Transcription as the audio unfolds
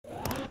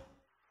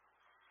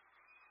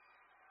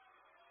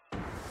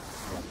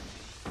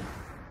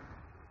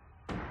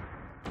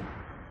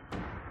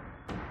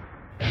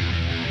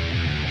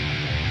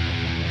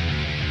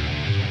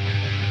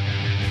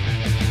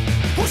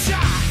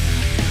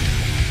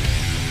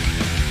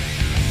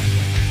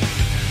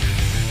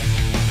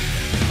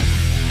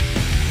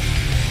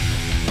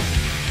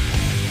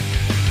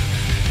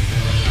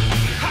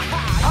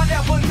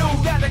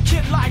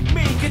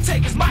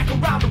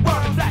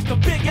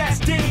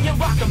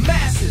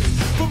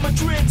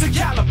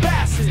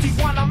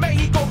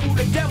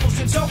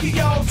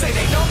Tokyo. Say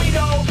they know me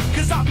though,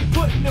 cause I be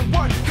putting in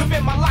work,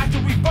 commit my life to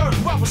rebirth.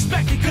 Well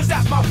respected, cause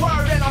that's my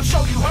word, and I'm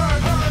sure you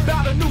heard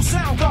about a new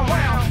sound come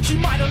round. She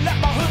might have left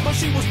my hood, but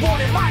she was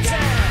born in my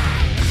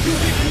town. You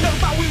didn't know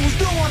how we was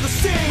new on the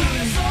scene.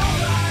 It's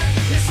alright,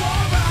 it's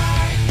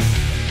alright.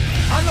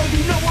 I know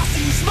you know, I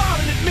see you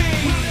smiling at me.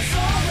 It's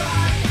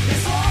alright,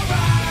 it's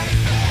alright.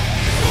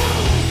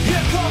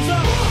 Here comes the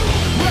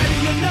ready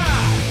or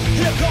not.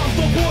 Here comes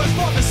the boys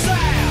from the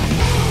south.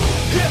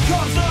 Here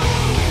comes the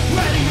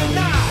ready or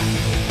not.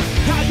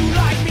 How you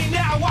like me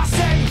now? I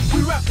say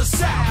we rep the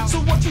south. So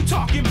what you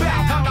talking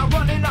about? I'm not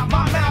running out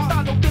my mouth.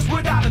 I know this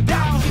without a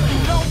doubt. Cause if you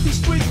know these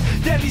streets,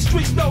 then these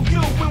streets know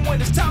you. And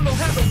when it's time to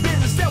handle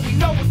business, then we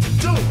know what to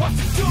do. What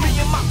to do? Me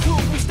and my crew,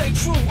 we stay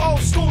true,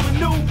 old school and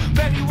new.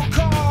 Many will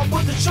call,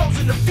 but the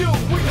chosen a few.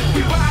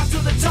 We rise to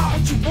the top,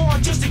 what you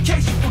want, just in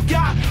case you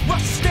forgot.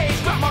 Rush the stage,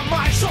 grab my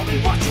mic, show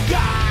me what you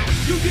got.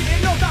 You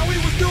didn't know that we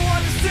was new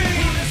on the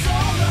scene. It's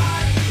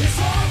alright, it's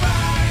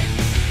alright.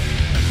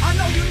 I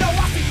know you know,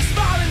 I see you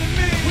smiling at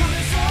me.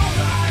 It's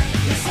alright,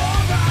 it's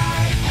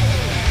alright.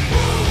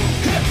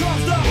 Here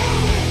comes the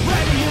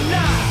ready or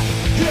not.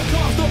 Here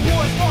comes the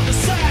boys from the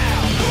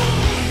south.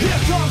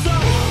 Here comes the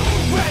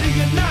ready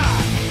or not.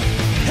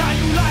 How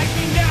you like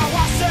me now?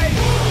 I say,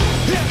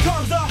 here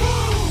comes the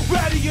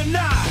ready or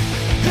not.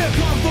 Here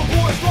comes the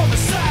boys from the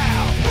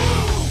south.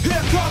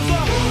 Here comes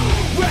the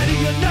ready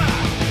or not.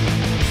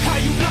 How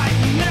you like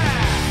me now?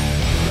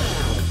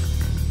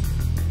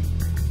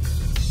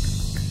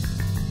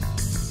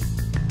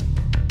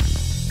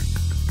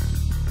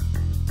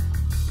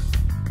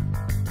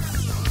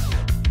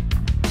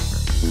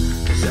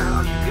 Is that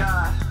all you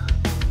got?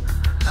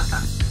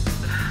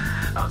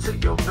 I'll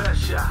take your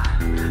best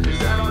shot. Is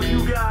that all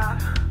you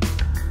got?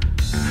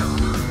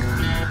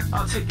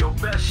 I'll take your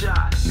best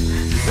shot.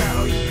 Is that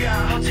all you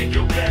got? I'll take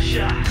your best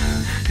shot.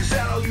 Is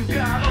that all you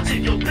got? I'll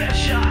take your best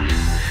shot.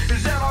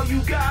 Is that all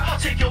you got? I'll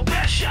take your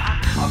best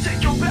shot. I'll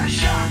take your best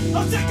shot.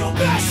 I'll take your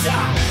best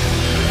shot.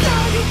 Is that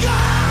all you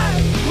got?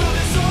 Well,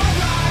 it's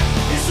alright,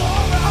 it's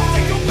alright. I'll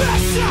take your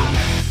best shot.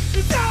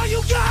 Is that all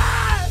you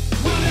got?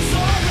 Well, it's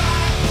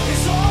alright,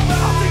 it's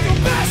alright. I'll take your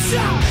best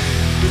shot.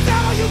 Is that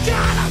all you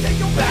got? I'll take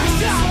your best shot.